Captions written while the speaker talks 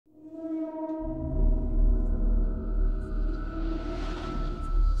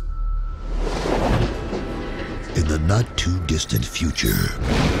not-too-distant future,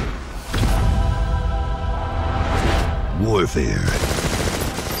 warfare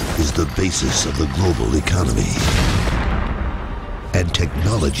is the basis of the global economy. And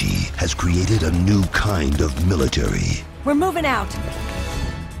technology has created a new kind of military. We're moving out.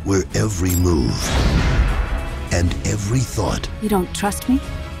 Where every move and every thought You don't trust me?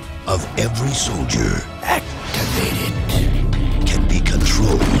 of every soldier Activated. can be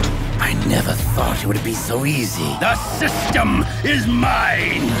controlled. I never thought it would be so easy. The system is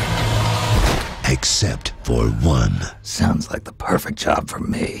mine! Except for one. Sounds like the perfect job for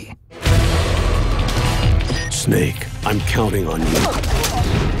me. Snake, I'm counting on you.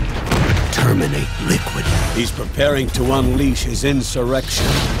 Terminate Liquid. He's preparing to unleash his insurrection.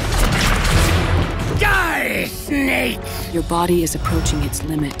 Die, Snake! Your body is approaching its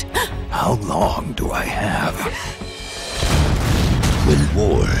limit. How long do I have? When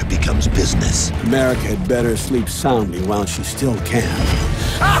war becomes business. America had better sleep soundly while she still can.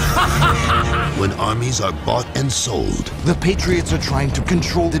 When armies are bought and sold. The Patriots are trying to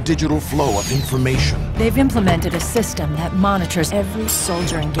control the digital flow of information. They've implemented a system that monitors every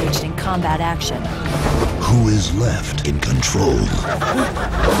soldier engaged in combat action. Who is left in control?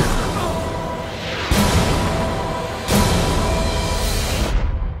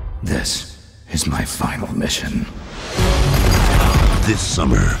 This is my final mission. This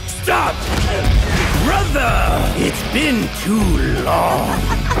summer, Stop! Brother! It's been too long.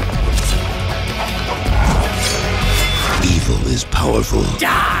 evil is powerful.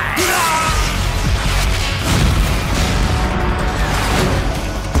 Die!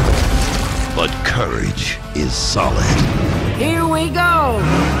 But courage is solid. Here we go!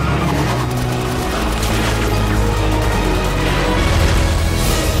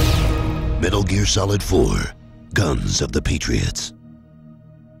 Metal Gear Solid 4, Guns of the Patriots.